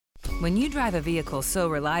When you drive a vehicle so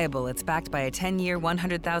reliable it's backed by a 10-year,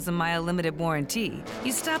 100,000-mile limited warranty,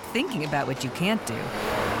 you stop thinking about what you can't do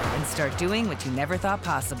and start doing what you never thought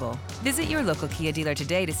possible. Visit your local Kia dealer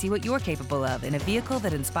today to see what you're capable of in a vehicle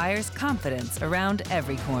that inspires confidence around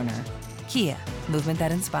every corner. Kia, movement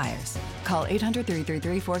that inspires. Call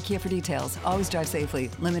 800-333-4KIA for details. Always drive safely.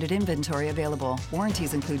 Limited inventory available.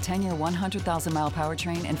 Warranties include 10-year 100,000-mile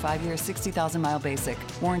powertrain and 5-year 60,000-mile basic.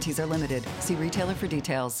 Warranties are limited. See retailer for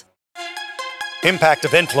details. Impact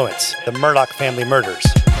of Influence, the Murdaugh family murders.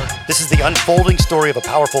 This is the unfolding story of a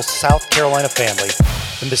powerful South Carolina family,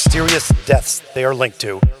 the mysterious deaths they are linked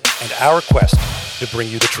to, and our quest to bring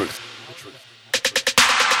you the truth.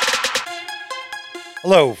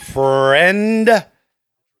 Hello, friend.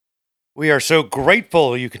 We are so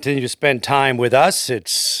grateful you continue to spend time with us.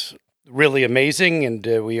 It's really amazing, and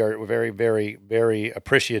we are very, very, very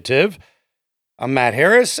appreciative. I'm Matt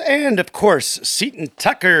Harris, and of course, Seton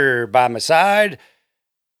Tucker by my side.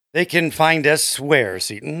 They can find us where,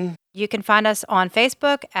 Seton? You can find us on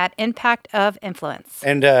Facebook at Impact of Influence.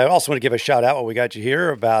 And I also want to give a shout out while we got you here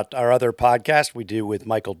about our other podcast we do with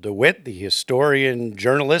Michael DeWitt, the historian,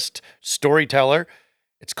 journalist, storyteller.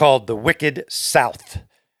 It's called The Wicked South.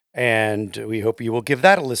 And we hope you will give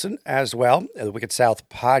that a listen as well. The Wicked South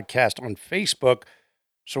podcast on Facebook.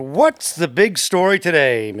 So what's the big story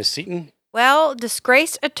today, Miss Seton? Well,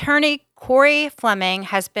 disgraced attorney Corey Fleming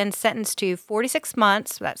has been sentenced to 46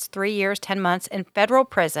 months, that's 3 years, 10 months, in federal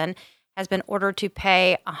prison, has been ordered to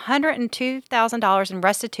pay $102,000 in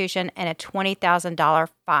restitution and a $20,000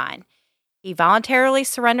 fine. He voluntarily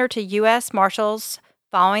surrendered to U.S. Marshals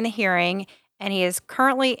following the hearing, and he is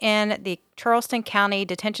currently in the Charleston County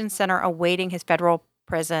Detention Center awaiting his federal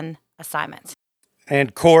prison assignment.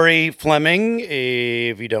 And Corey Fleming,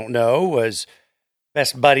 if you don't know, was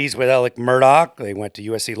best buddies with Alec Murdaugh. They went to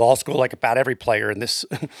USC Law School, like about every player in this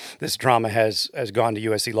this drama has gone to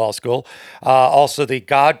USC Law School. Also, the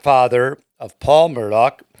godfather of Paul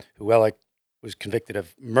Murdaugh, who Alec was convicted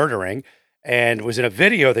of murdering, and was in a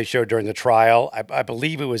video they showed during the trial. I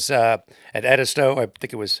believe it was at Edisto. I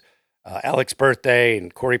think it was Alec's birthday,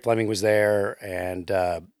 and Corey Fleming was there, and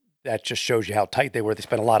that just shows you how tight they were. They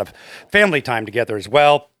spent a lot of family time together as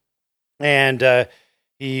well. And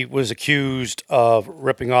he was accused of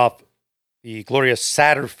ripping off the Gloria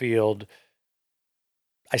Satterfield,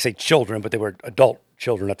 I say children, but they were adult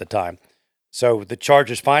children at the time. So the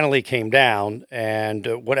charges finally came down, and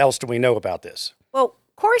what else do we know about this? Well,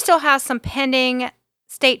 Corey still has some pending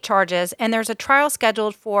state charges, and there's a trial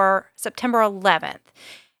scheduled for September 11th.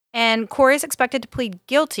 And Corey is expected to plead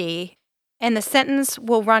guilty, and the sentence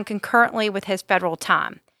will run concurrently with his federal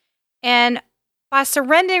time. And by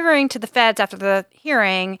surrendering to the feds after the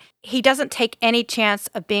hearing, he doesn't take any chance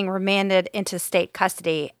of being remanded into state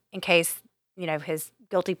custody in case, his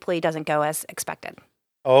guilty plea doesn't go as expected.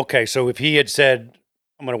 Okay, so if he had said,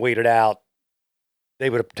 I'm going to wait it out, they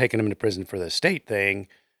would have taken him into prison for the state thing.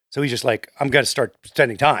 So he's just like, I'm going to start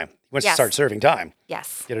spending time. He wants to start serving time.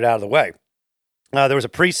 Yes. Get it out of the way. There was a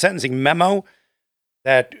pre-sentencing memo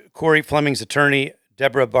that Corey Fleming's attorney,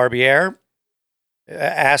 Deborah Barbier,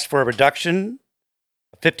 asked for a reduction,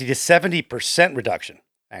 a 50 to 70% reduction,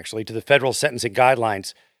 actually, to the federal sentencing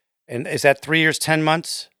guidelines. And is that 3 years, 10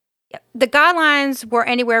 months? The guidelines were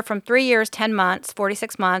anywhere from 3 years, 10 months,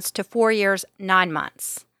 46 months, to 4 years, 9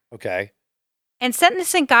 months. Okay. And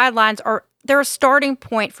sentencing guidelines they're a starting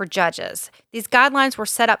point for judges. These guidelines were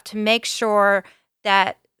set up to make sure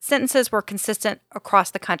that sentences were consistent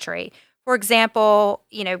across the country. For example,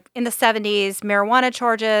 in the 70s, marijuana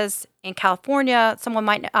charges in California, someone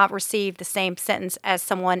might not receive the same sentence as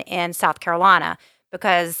someone in South Carolina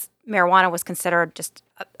because marijuana was considered just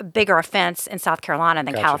a bigger offense in South Carolina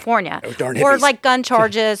than California. Oh, darn or hippies. like gun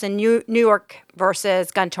charges in New York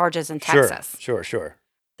versus gun charges in Texas. Sure.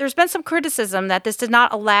 There's been some criticism that this did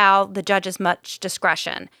not allow the judges much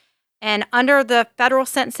discretion. And under the federal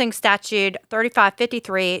sentencing statute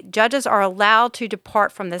 3553, judges are allowed to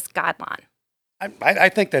depart from this guideline. I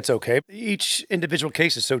think that's okay. Each individual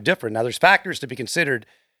case is so different. Now, there's factors to be considered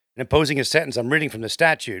in imposing a sentence. I'm reading from the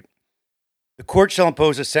statute. The court shall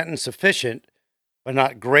impose a sentence sufficient, but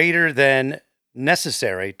not greater than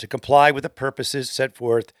necessary to comply with the purposes set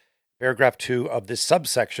forth in paragraph 2 of this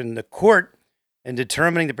subsection. The court, in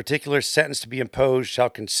determining the particular sentence to be imposed, shall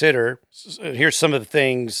consider, here's some of the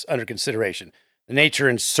things under consideration: the nature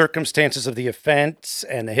and circumstances of the offense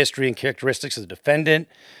and the history and characteristics of the defendant,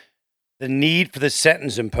 the need for the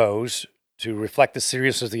sentence imposed to reflect the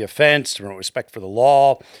seriousness of the offense, to promote respect for the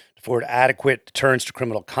law, to afford adequate deterrence to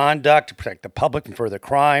criminal conduct, to protect the public from further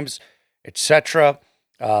crimes, etc.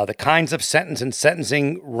 The kinds of sentence and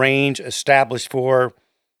sentencing range established for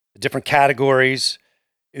the different categories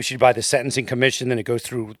issued by the Sentencing Commission. Then it goes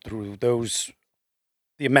through those,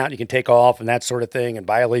 the amount you can take off and that sort of thing, and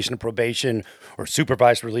violation of probation or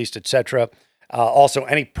supervised release, etc. Also,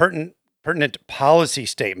 any pertinent policy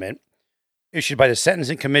statement issued by the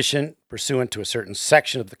Sentencing Commission pursuant to a certain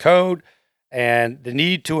section of the code, and the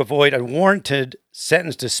need to avoid unwarranted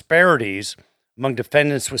sentence disparities among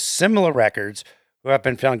defendants with similar records who have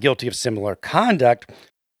been found guilty of similar conduct,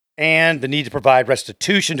 and the need to provide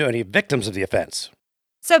restitution to any victims of the offense.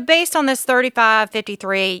 So based on this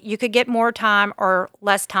 3553, you could get more time or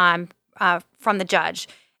less time from the judge.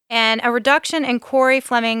 And a reduction in Corey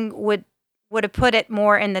Fleming would have put it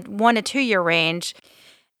more in the 1 to 2 year range.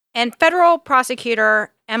 And federal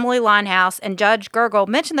prosecutor Emily Linehouse and Judge Gergel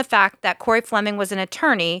mentioned the fact that Corey Fleming was an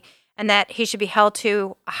attorney and that he should be held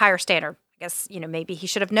to a higher standard. I guess, maybe he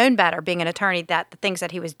should have known better, being an attorney, that the things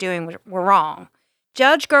that he was doing were wrong.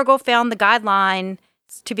 Judge Gergel found the guideline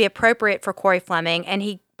to be appropriate for Corey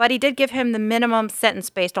Fleming, but he did give him the minimum sentence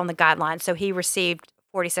based on the guidelines, so he received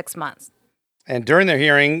 46 months. And during the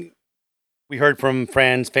hearing, we heard from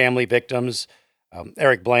friends, family, victims.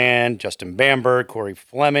 Eric Bland, Justin Bamberg, Corey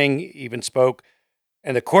Fleming even spoke.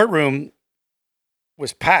 And the courtroom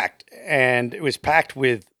was packed, and it was packed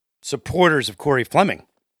with supporters of Corey Fleming.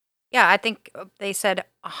 Yeah, I think they said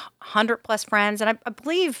 100 plus friends. And I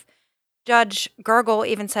believe Judge Gergel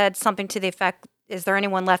even said something to the effect, is there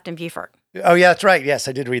anyone left in Beaufort? Oh, yeah, that's right. Yes,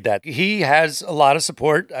 I did read that. He has a lot of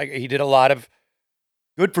support. He did a lot of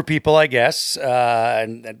good for people, I guess,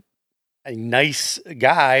 and a nice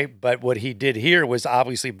guy. But what he did here was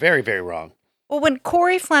obviously very, very wrong. Well, when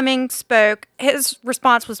Corey Fleming spoke, his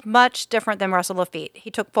response was much different than Russell Laffitte. He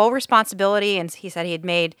took full responsibility, and he said he had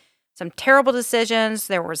made some terrible decisions.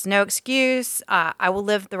 There was no excuse. I will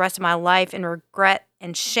live the rest of my life in regret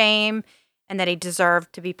and shame, and that he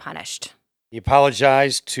deserved to be punished. He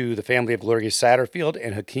apologized to the family of Gloria Satterfield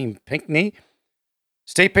and Hakeem Pinckney.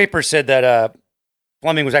 State papers said that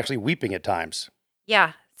Fleming was actually weeping at times.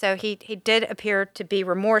 Yeah, so he did appear to be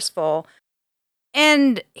remorseful.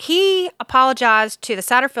 And he apologized to the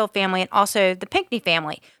Satterfield family and also the Pinckney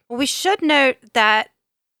family. But we should note that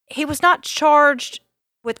he was not charged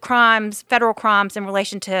with federal crimes in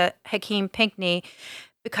relation to Hakeem Pinckney,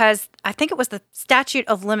 because I think it was the statute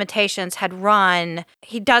of limitations had run.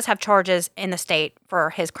 He does have charges in the state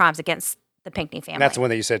for his crimes against the Pinckney family. And that's the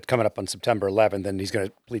one that you said coming up on September 11th, then he's going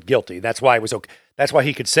to plead guilty. That's why it was okay. That's why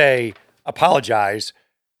he could say apologize,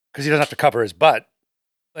 because he doesn't have to cover his butt.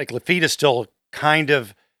 Like, Laffitte is still kind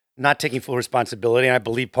of not taking full responsibility, and I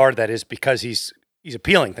believe part of that is because he's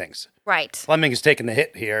appealing things. Right. Fleming is taking the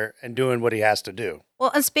hit here and doing what he has to do.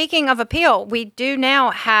 Well, and speaking of appeal, we do now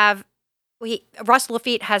have Russell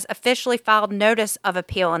Laffitte has officially filed notice of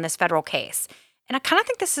appeal in this federal case. And I kind of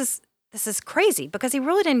think this is crazy, because he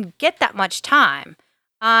really didn't get that much time.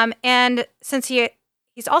 And since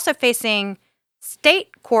he's also facing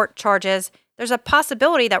state court charges, there's a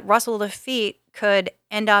possibility that Russell Laffitte could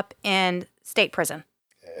end up in state prison.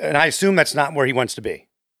 And I assume that's not where he wants to be.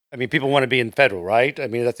 I mean, people want to be in federal, right? I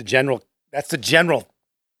mean, that's the general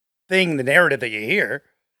thing, the narrative that you hear.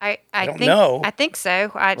 I don't know. I think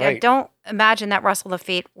so. I don't imagine that Russell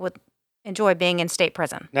Laffitte would enjoy being in state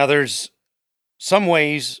prison. Now, there's some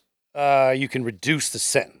ways you can reduce the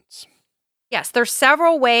sentence. Yes, there's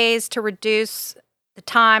several ways to reduce the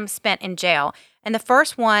time spent in jail. And the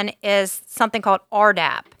first one is something called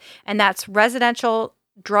RDAP, and that's Residential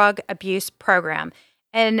Drug Abuse Program.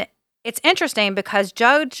 And it's interesting because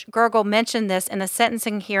Judge Gergel mentioned this in the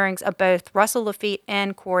sentencing hearings of both Russell Laffitte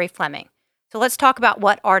and Corey Fleming. So let's talk about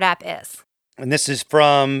what RDAP is. And this is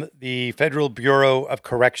from the Federal Bureau of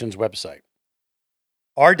Corrections website.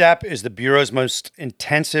 RDAP is the Bureau's most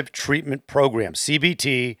intensive treatment program.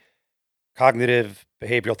 CBT, cognitive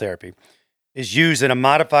behavioral therapy, is used in a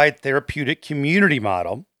modified therapeutic community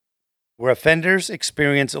model where offenders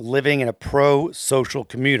experience living in a pro-social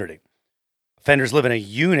community. Offenders live in a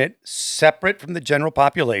unit separate from the general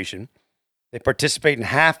population. They participate in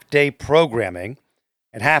half-day programming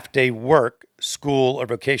and half-day work, school, or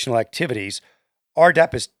vocational activities.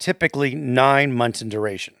 RDAP is typically 9 months in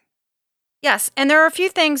duration. Yes, and there are a few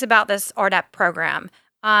things about this RDAP program.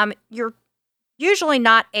 You're usually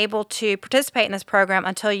not able to participate in this program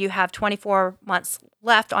until you have 24 months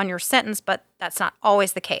left on your sentence, but that's not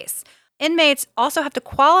always the case. Inmates also have to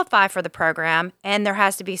qualify for the program, and there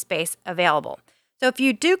has to be space available. So if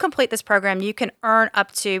you do complete this program, you can earn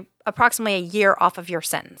up to approximately a year off of your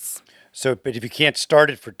sentence. So, but if you can't start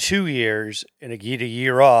it for 2 years and get a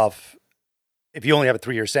year off, if you only have a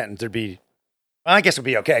 3-year sentence, I guess it would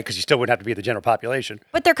be okay, because you still wouldn't have to be the general population.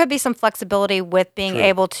 But there could be some flexibility with being True.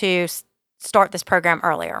 able to start this program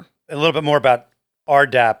earlier. A little bit more about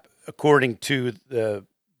RDAP. According to the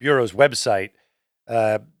Bureau's website,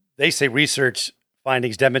 they say research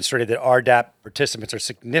findings demonstrated that RDAP participants are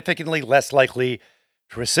significantly less likely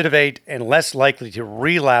to recidivate and less likely to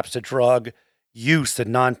relapse to drug use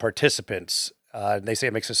than non-participants. They say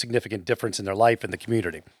it makes a significant difference in their life and the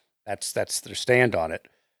community. That's their stand on it.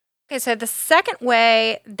 Okay, so the second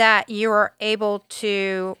way that you are able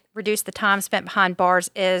to reduce the time spent behind bars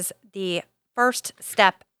is the First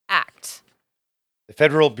Step Act. The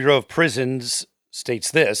Federal Bureau of Prisons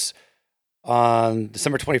states this. On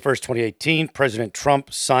December 21st, 2018, President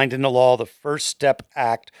Trump signed into law the First Step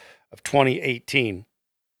Act of 2018.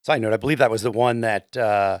 Side note, I believe that was the one that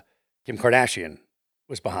Kim Kardashian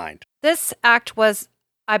was behind. This act was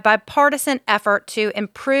a bipartisan effort to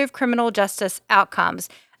improve criminal justice outcomes,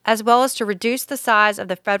 as well as to reduce the size of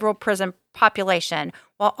the federal prison population,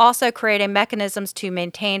 while also creating mechanisms to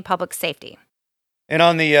maintain public safety. And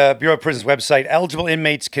on the Bureau of Prisons website, eligible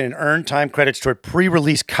inmates can earn time credits toward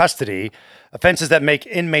pre-release custody. Offenses that make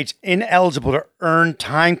inmates ineligible to earn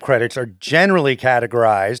time credits are generally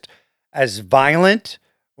categorized as violent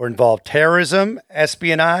or involve terrorism,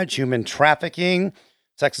 espionage, human trafficking,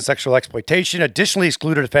 sex and sexual exploitation. Additionally,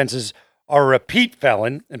 excluded offenses are a repeat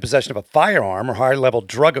felon in possession of a firearm or higher-level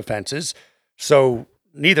drug offenses. So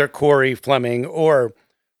neither Corey Fleming or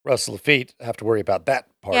Russell Lafitte have to worry about that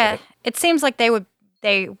part of it. It seems like they would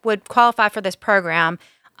qualify for this program.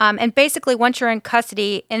 And basically, once you're in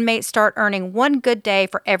custody, inmates start earning one good day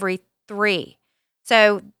for every 3.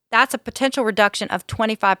 So that's a potential reduction of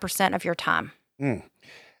 25% of your time.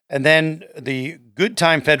 And then the good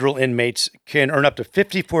time federal inmates can earn up to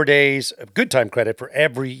 54 days of good time credit for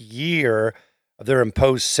every year of their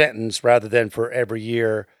imposed sentence rather than for every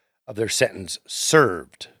year of their sentence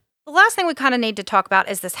served. The last thing we kind of need to talk about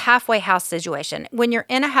is this halfway house situation. When you're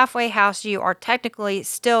in a halfway house, you are technically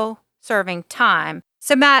still serving time.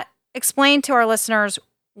 So, Matt, explain to our listeners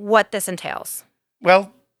what this entails.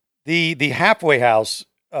 Well, the halfway house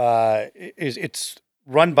it's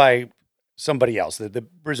run by somebody else.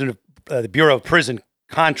 The Bureau of Prison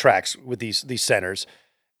contracts with these centers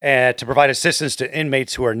to provide assistance to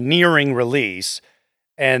inmates who are nearing release.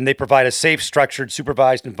 And they provide a safe, structured,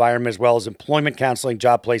 supervised environment as well as employment counseling,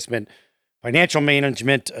 job placement, financial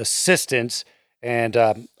management assistance, and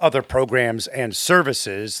other programs and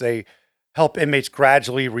services. They help inmates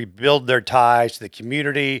gradually rebuild their ties to the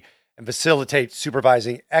community and facilitate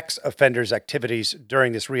supervising ex-offenders' activities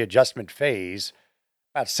during this readjustment phase,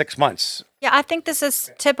 about 6 months. Yeah, I think this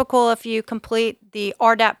is typical if you complete the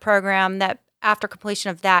RDAP program, that after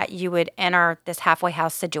completion of that, you would enter this halfway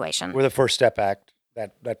house situation. Or the First Step Act.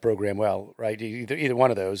 That program, well, right? Either one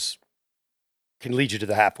of those can lead you to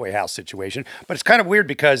the halfway house situation. But it's kind of weird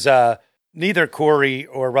because neither Corey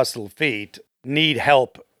or Russell Lafitte need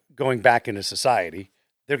help going back into society.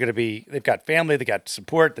 They've got family, they've got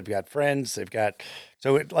support, they've got friends,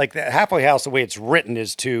 like the halfway house, the way it's written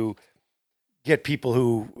is to get people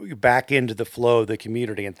who back into the flow of the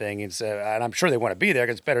community and things. And I'm sure they want to be there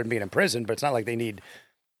because it's better than being in prison, but it's not like they need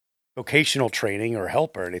vocational training or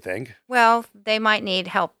help or anything. Well, they might need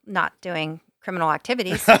help not doing criminal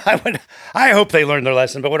activities. I hope they learned their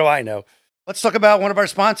lesson, but what do I know? Let's talk about one of our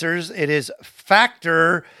sponsors. It is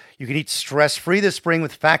Factor. You can eat stress-free this spring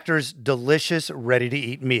with Factor's delicious,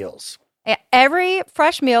 ready-to-eat meals. Every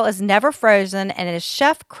fresh meal is never frozen and it is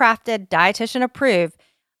chef-crafted, dietitian approved,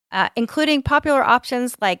 including popular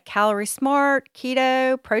options like Calorie Smart,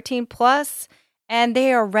 Keto, Protein Plus, and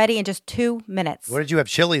they are ready in just 2 minutes. What did you have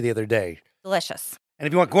chili the other day? Delicious. And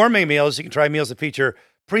if you want gourmet meals, you can try meals that feature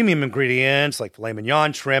premium ingredients like filet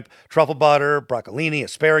mignon, shrimp, truffle butter, broccolini,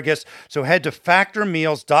 asparagus. So head to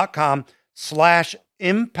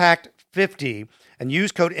factormeals.com/impact50 and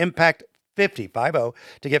use code impact50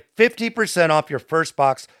 to get 50% off your first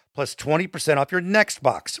box plus 20% off your next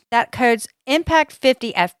box. That code's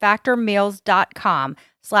impact50 at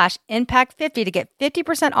factormeals.com/impact50 to get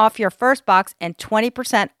 50% off your first box and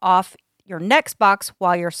 20% off your next box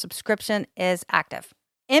while your subscription is active.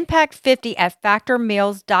 Impact50 at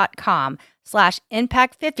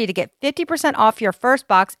factormeals.com/impact50 to get 50% off your first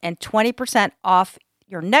box and 20% off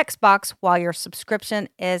your next box while your subscription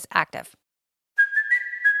is active.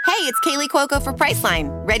 Hey, it's Kaylee Cuoco for Priceline.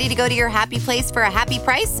 Ready to go to your happy place for a happy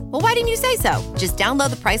price? Well, why didn't you say so? Just download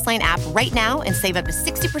the Priceline app right now and save up to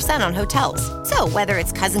 60% on hotels. So whether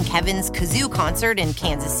it's Cousin Kevin's Kazoo Concert in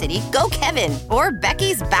Kansas City, go Kevin, or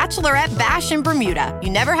Becky's Bachelorette Bash in Bermuda, you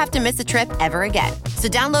never have to miss a trip ever again. So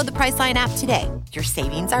download the Priceline app today. Your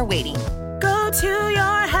savings are waiting. Go to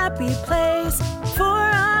your happy place for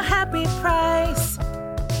a happy price.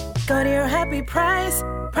 Go to your happy price,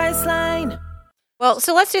 Priceline. Well,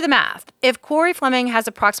 so let's do the math. If Corey Fleming has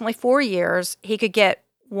approximately 4 years, he could get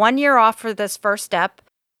 1 year off for this first step,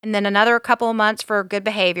 and then another couple of months for good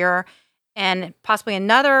behavior, and possibly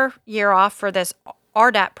another year off for this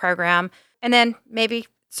RDAP program, and then maybe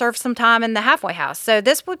serve some time in the halfway house. So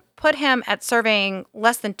this would put him at serving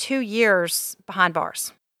less than 2 years behind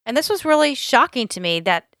bars. And this was really shocking to me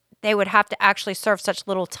that they would have to actually serve such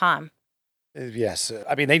little time. Yes.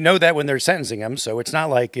 I mean, they know that when they're sentencing him, so it's not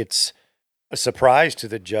like it's a surprise to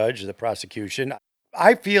the judge or the prosecution.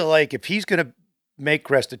 I feel like if he's going to make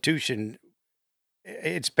restitution,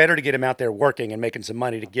 it's better to get him out there working and making some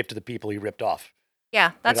money to give to the people he ripped off.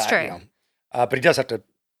 Yeah, that's true. But he does have to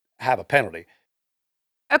have a penalty.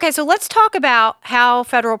 Okay, so let's talk about how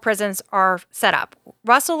federal prisons are set up.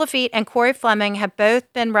 Russell Laffitte and Corey Fleming have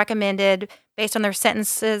both been recommended based on their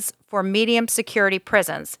sentences for medium security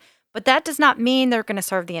prisons. But that does not mean they're going to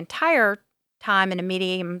serve the entire time in a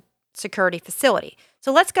medium security facility.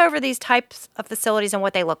 So let's go over these types of facilities and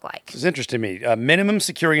what they look like. This is interesting to me. Minimum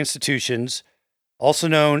security institutions, also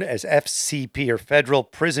known as FCP or federal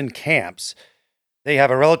prison camps, they have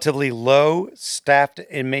a relatively low staff to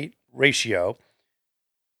inmate ratio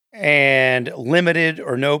and limited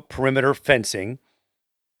or no perimeter fencing.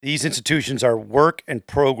 These institutions are work and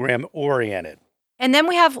program oriented. And then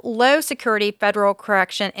we have low security federal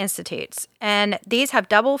correction institutes. And these have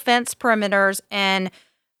double fence perimeters and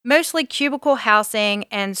mostly cubicle housing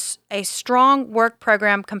and a strong work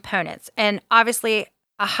program components. And obviously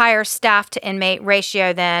a higher staff to inmate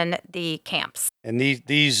ratio than the camps. And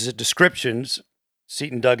these descriptions,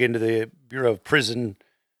 Seton dug into the Bureau of Prison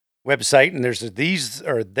website, and these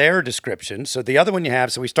are their descriptions. So the other one you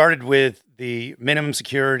have, so we started with the minimum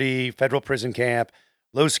security federal prison camp,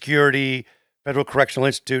 low security Federal Correctional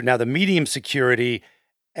Institute. Now the medium security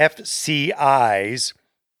FCIs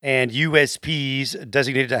and USPs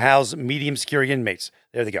designated to house medium security inmates.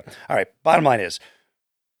 There they go. All right. Bottom line is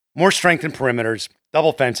more strengthened perimeters,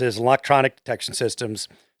 double fences, electronic detection systems,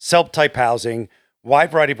 cell-type housing,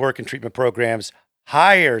 wide variety of work and treatment programs,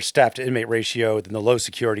 higher staff to inmate ratio than the low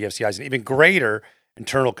security FCIs, and even greater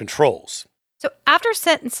internal controls. So after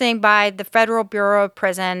sentencing by the Federal Bureau of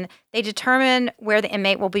Prison, they determine where the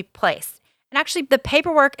inmate will be placed. And actually, the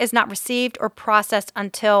paperwork is not received or processed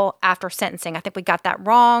until after sentencing. I think we got that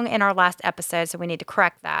wrong in our last episode, so we need to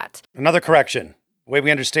correct that. Another correction. The way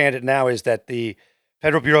we understand it now is that the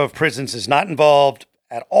Federal Bureau of Prisons is not involved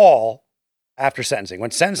at all after sentencing.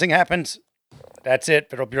 When sentencing happens, that's it.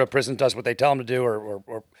 Federal Bureau of Prisons does what they tell them to do or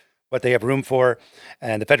what they have room for.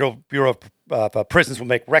 And the Federal Bureau of Prisons will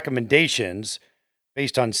make recommendations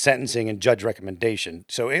based on sentencing and judge recommendation.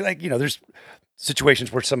 So, there's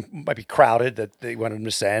situations where some might be crowded that they want them to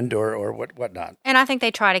send or whatnot. And I think they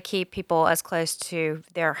try to keep people as close to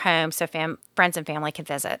their home so friends and family can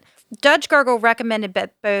visit. Judge Gergel recommended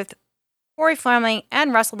that both Corey Fleming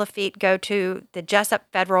and Russell Laffitte go to the Jessup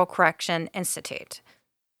Federal Correction Institute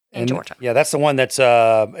in Georgia. Yeah, that's the one that's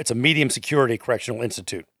it's a medium security correctional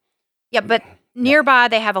institute. Yeah, but nearby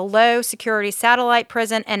they have a low security satellite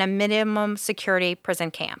prison and a minimum security prison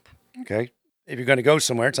camp. Okay. If you're going to go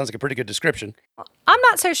somewhere, it sounds like a pretty good description. I'm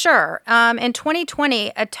not so sure. In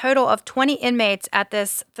 2020, a total of 20 inmates at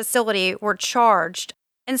this facility were charged.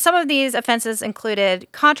 And some of these offenses included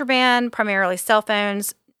contraband, primarily cell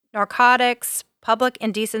phones, narcotics, public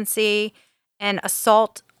indecency, and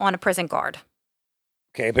assault on a prison guard.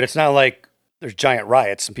 Okay, but it's not like there's giant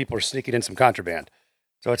riots and people are sneaking in some contraband.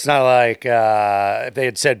 So it's not like if they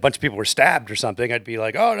had said a bunch of people were stabbed or something, I'd be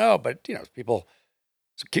like, oh, no. But,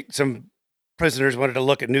 some prisoners wanted to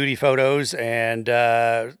look at nudie photos and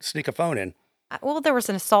sneak a phone in. Well, there was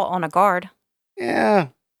an assault on a guard. Yeah.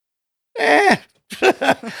 I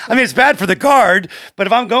mean, it's bad for the guard, but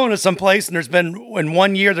if I'm going to some place and in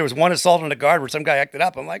 1 year, there was one assault on a guard where some guy acted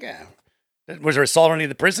up, I'm like, was there assault on any of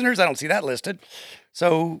the prisoners? I don't see that listed.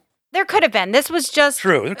 So there could have been. This was just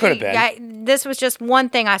true. There could have been. This was just one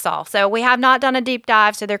thing I saw. So we have not done a deep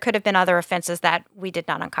dive. So there could have been other offenses that we did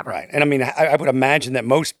not uncover. Right. And I mean, I would imagine that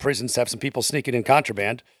most prisons have some people sneaking in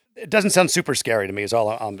contraband. It doesn't sound super scary to me is all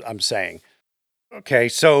I'm saying. Okay.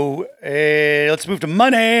 So let's move to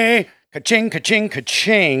money. Ka-ching, ka-ching,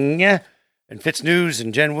 ka-ching. And Fitz News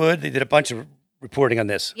and Jen Wood, they did a bunch of reporting on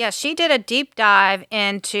this. Yeah, she did a deep dive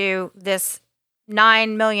into this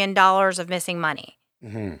 $9 million of missing money.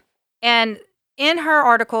 Mm-hmm. And in her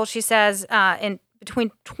article, she says in between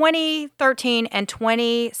 2013 and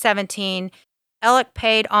 2017, Alec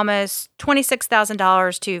paid almost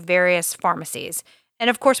 $26,000 to various pharmacies. And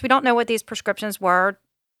of course, we don't know what these prescriptions were.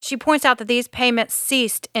 She points out that these payments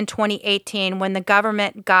ceased in 2018 when the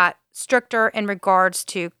government got stricter in regards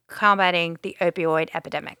to combating the opioid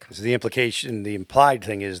epidemic. So the implied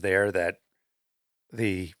thing is there that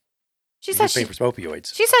She he's says paying for some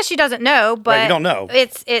opioids. she says she doesn't know, but Right, you don't know.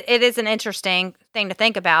 it is an interesting thing to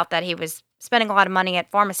think about that he was spending a lot of money at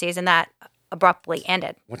pharmacies and that abruptly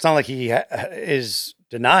ended. Well, it's not like he is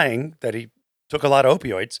denying that he took a lot of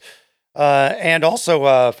opioids. And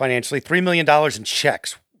also financially, $3 million in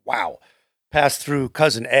checks. Wow. Passed through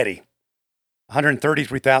cousin Eddie.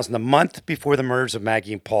 $133,000 a month before the murders of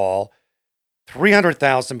Maggie and Paul.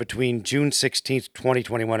 $300,000 between June 16th,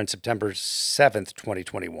 2021 and September 7th,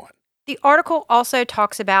 2021. The article also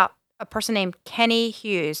talks about a person named Kenny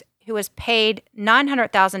Hughes, who was paid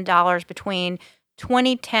 $900,000 between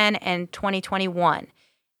 2010 and 2021.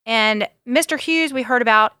 And Mr. Hughes, we heard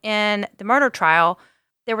about in the murder trial.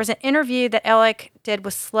 There was an interview that Alec did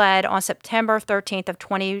with SLED on September 13th of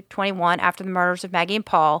 2021 after the murders of Maggie and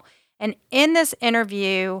Paul. And in this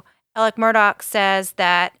interview, Alec Murdaugh says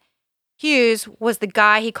that Hughes was the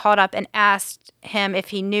guy he called up and asked him if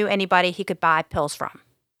he knew anybody he could buy pills from.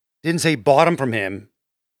 Didn't say he bought them from him.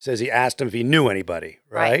 Says he asked him if he knew anybody,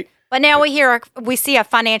 right? But now we see a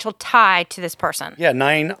financial tie to this person. Yeah,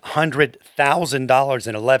 $900,000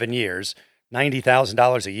 in 11 years,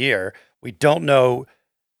 $90,000 a year. We don't know.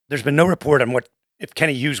 There's been no report on if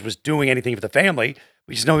Kenny Hughes was doing anything for the family.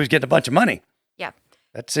 We just know he was getting a bunch of money. Yeah.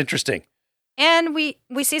 That's interesting. And we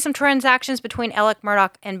see some transactions between Alec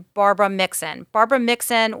Murdaugh and Barbara Mixon. Barbara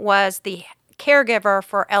Mixon was the caregiver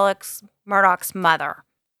for Alec Murdaugh's mother.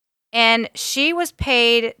 And she was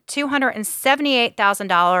paid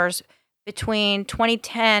 $278,000 between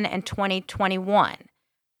 2010 and 2021.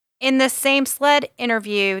 In the same SLED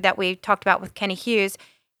interview that we talked about with Kenny Hughes,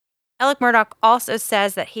 Alec Murdaugh also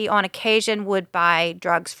says that he on occasion would buy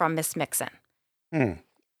drugs from Miss Mixon.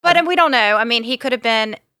 But we don't know. I mean, he could have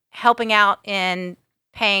been helping out in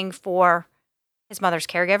paying for his mother's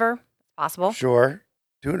caregiver. Possible. Sure.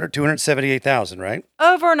 $278,000, right?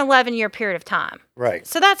 Over an 11-year period of time. Right.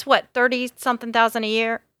 So that's what, 30-something thousand a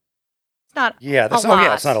year? It's not a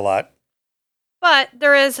lot. It's not a lot. But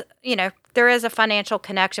there is a financial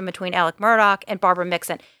connection between Alec Murdaugh and Barbara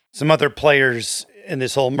Mixon. Some other players in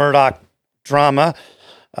this whole Murdaugh drama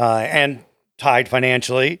and tied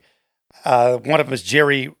financially. One of them is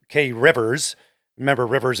Jerry K. Rivers. Remember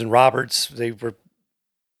Rivers and Roberts? They were,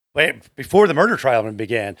 before the murder trial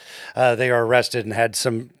began, they are arrested and had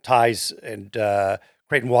some ties. And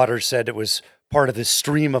Creighton Waters said it was part of this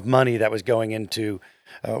stream of money that was going into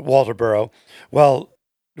Waldoboro. Well,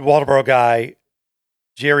 the Waldoboro guy,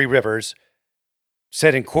 Jerry Rivers,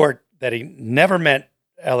 said in court that he never met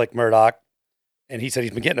Alec Murdaugh. And he said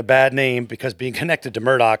he's been getting a bad name because being connected to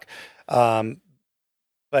Murdaugh.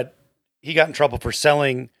 But he got in trouble for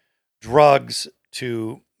selling drugs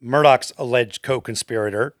to Murdaugh's alleged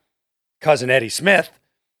co-conspirator, cousin Eddie Smith.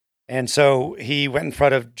 And so he went in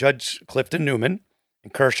front of Judge Clifton Newman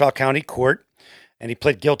in Kershaw County Court, and he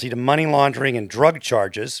pled guilty to money laundering and drug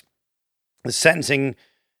charges. The sentencing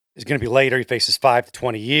is going to be later. He faces 5 to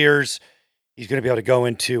 20 years. He's going to be able to go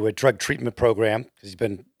into a drug treatment program because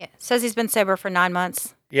says he's been sober for 9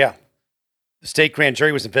 months. Yeah. The state grand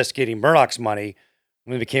jury was investigating Murdaugh's money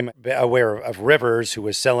when they became aware of Rivers, who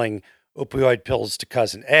was selling opioid pills to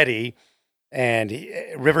cousin Eddie. And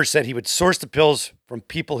Rivers said he would source the pills from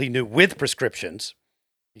people he knew with prescriptions.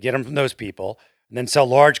 He'd get them from those people and then sell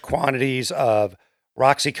large quantities of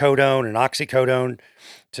roxicodone and oxycodone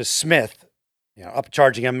to Smith,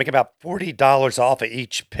 upcharging him, make about $40 off of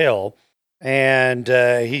each pill. And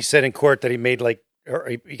he said in court that he made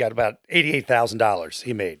he got about $88,000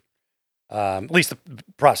 he made. At least the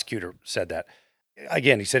prosecutor said that.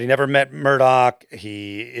 Again, he said he never met Murdaugh.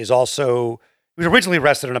 He was originally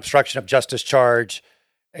arrested on obstruction of justice charge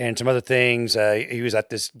and some other things. He was at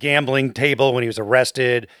this gambling table when he was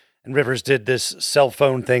arrested. And Rivers did this cell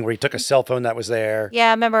phone thing where he took a cell phone that was there. Yeah,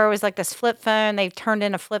 I remember it was like this flip phone. They turned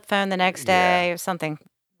in a flip phone the next day or something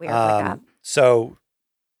weird like that. So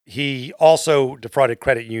he also defrauded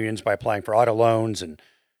credit unions by applying for auto loans, and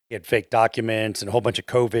he had fake documents and a whole bunch of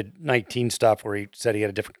COVID-19 stuff where he said he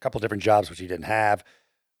had a couple different jobs, which he didn't have.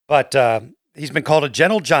 But he's been called a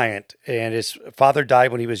gentle giant, and his father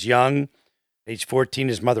died when he was young. Age 14,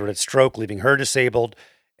 his mother had a stroke, leaving her disabled.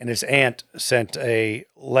 And his aunt sent a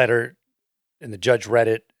letter, and the judge read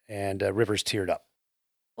it, and Rivers teared up.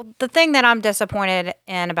 Well, the thing that I'm disappointed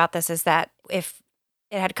in about this is that if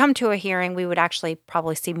it had come to a hearing, we would actually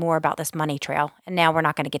probably see more about this money trail. And now we're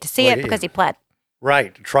not going to get to see it because he pled.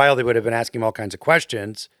 Right. Trial, they would have been asking him all kinds of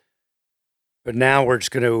questions. But now we're just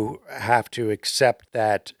going to have to accept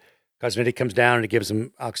that Cousin Eddie comes down and he gives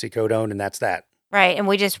him oxycodone, and that's that. Right. And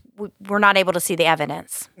we're not able to see the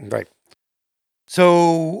evidence. Right.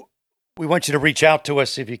 So we want you to reach out to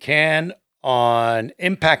us if you can on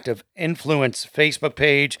Impact of Influence Facebook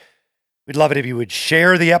page. We'd love it if you would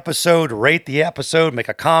share the episode, rate the episode, make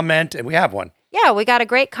a comment, and we have one. Yeah, we got a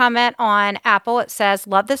great comment on Apple. It says,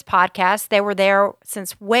 love this podcast. They were there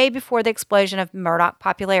since way before the explosion of Murdaugh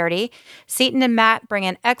popularity. Seaton and Matt bring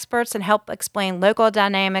in experts and help explain local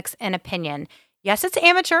dynamics and opinion. Yes, it's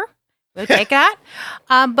amateur. We'll take that.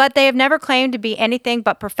 But they have never claimed to be anything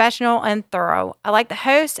but professional and thorough. I like the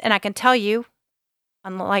host, and I can tell you,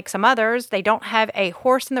 unlike some others, they don't have a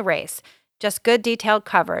horse in the race. Just good detailed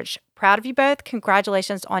coverage. Proud of you both.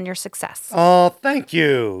 Congratulations on your success. Oh, thank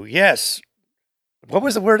you. Yes. What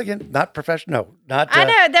was the word again? Not professional? No, not. I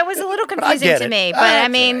know that was a little confusing to me, but I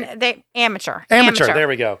mean, they amateur. Amateur. There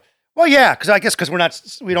we go. Well, yeah, because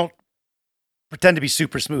we don't pretend to be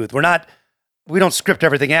super smooth. We don't script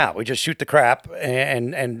everything out. We just shoot the crap,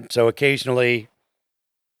 and so occasionally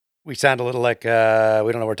we sound a little like we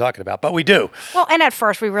don't know what we're talking about, but we do. Well, and at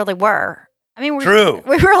first we really were. I mean, True.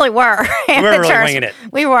 We really were. We were really winging it.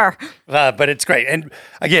 We were. But it's great. And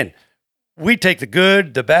again, we take the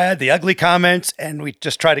good, the bad, the ugly comments, and we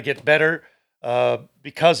just try to get better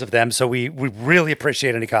because of them. So we really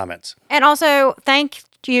appreciate any comments. And also, thank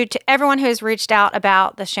you to everyone who has reached out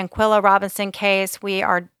about the Shanquilla Robinson case. We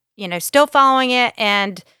are, still following it.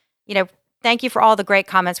 And, thank you for all the great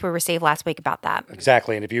comments we received last week about that.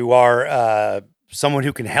 Exactly. And if you are someone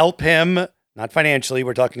who can help him, not financially,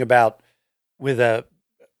 we're talking about with a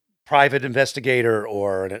private investigator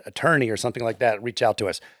or an attorney or something like that, reach out to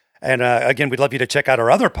us. And again, we'd love you to check out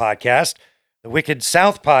our other podcast, the Wicked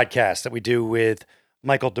South podcast that we do with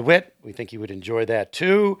Michael DeWitt. We think you would enjoy that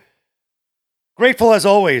too. Grateful as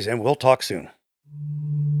always, and we'll talk soon.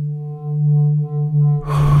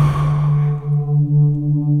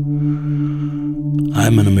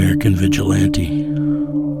 I'm an American vigilante.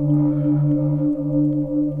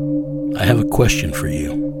 I have a question for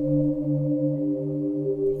you.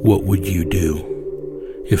 What would you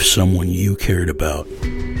do if someone you cared about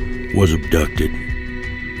was abducted,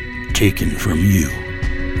 taken from you?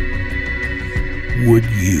 Would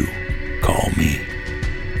you call me?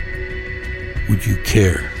 Would you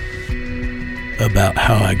care about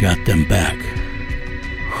how I got them back?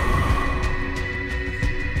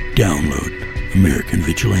 Download American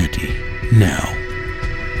Vigilante now.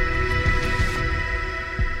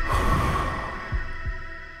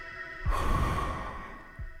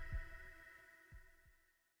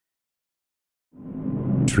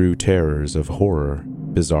 True terrors of horror,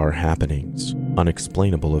 bizarre happenings,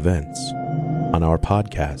 unexplainable events. On our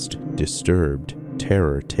podcast, Disturbed,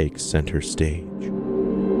 terror takes center stage.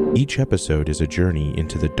 Each episode is a journey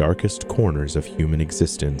into the darkest corners of human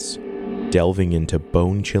existence, delving into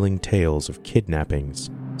bone-chilling tales of kidnappings,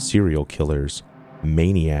 serial killers,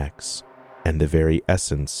 maniacs, and the very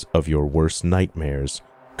essence of your worst nightmares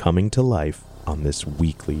coming to life on this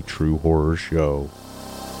weekly true horror show.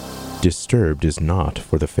 Disturbed is not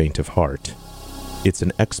for the faint of heart. It's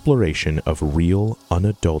an exploration of real,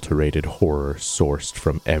 unadulterated horror sourced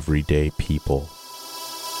from everyday people.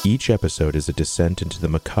 Each episode is a descent into the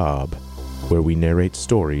macabre, where we narrate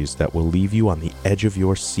stories that will leave you on the edge of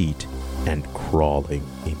your seat and crawling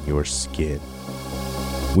in your skin.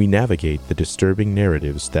 We navigate the disturbing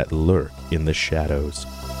narratives that lurk in the shadows,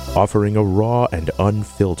 offering a raw and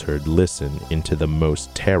unfiltered listen into the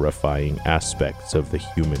most terrifying aspects of the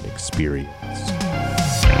human experience.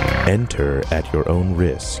 Enter at your own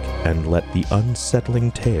risk and let the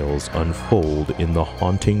unsettling tales unfold in the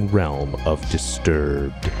haunting realm of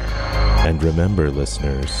Disturbed. And remember,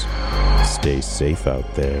 listeners, stay safe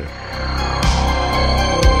out there.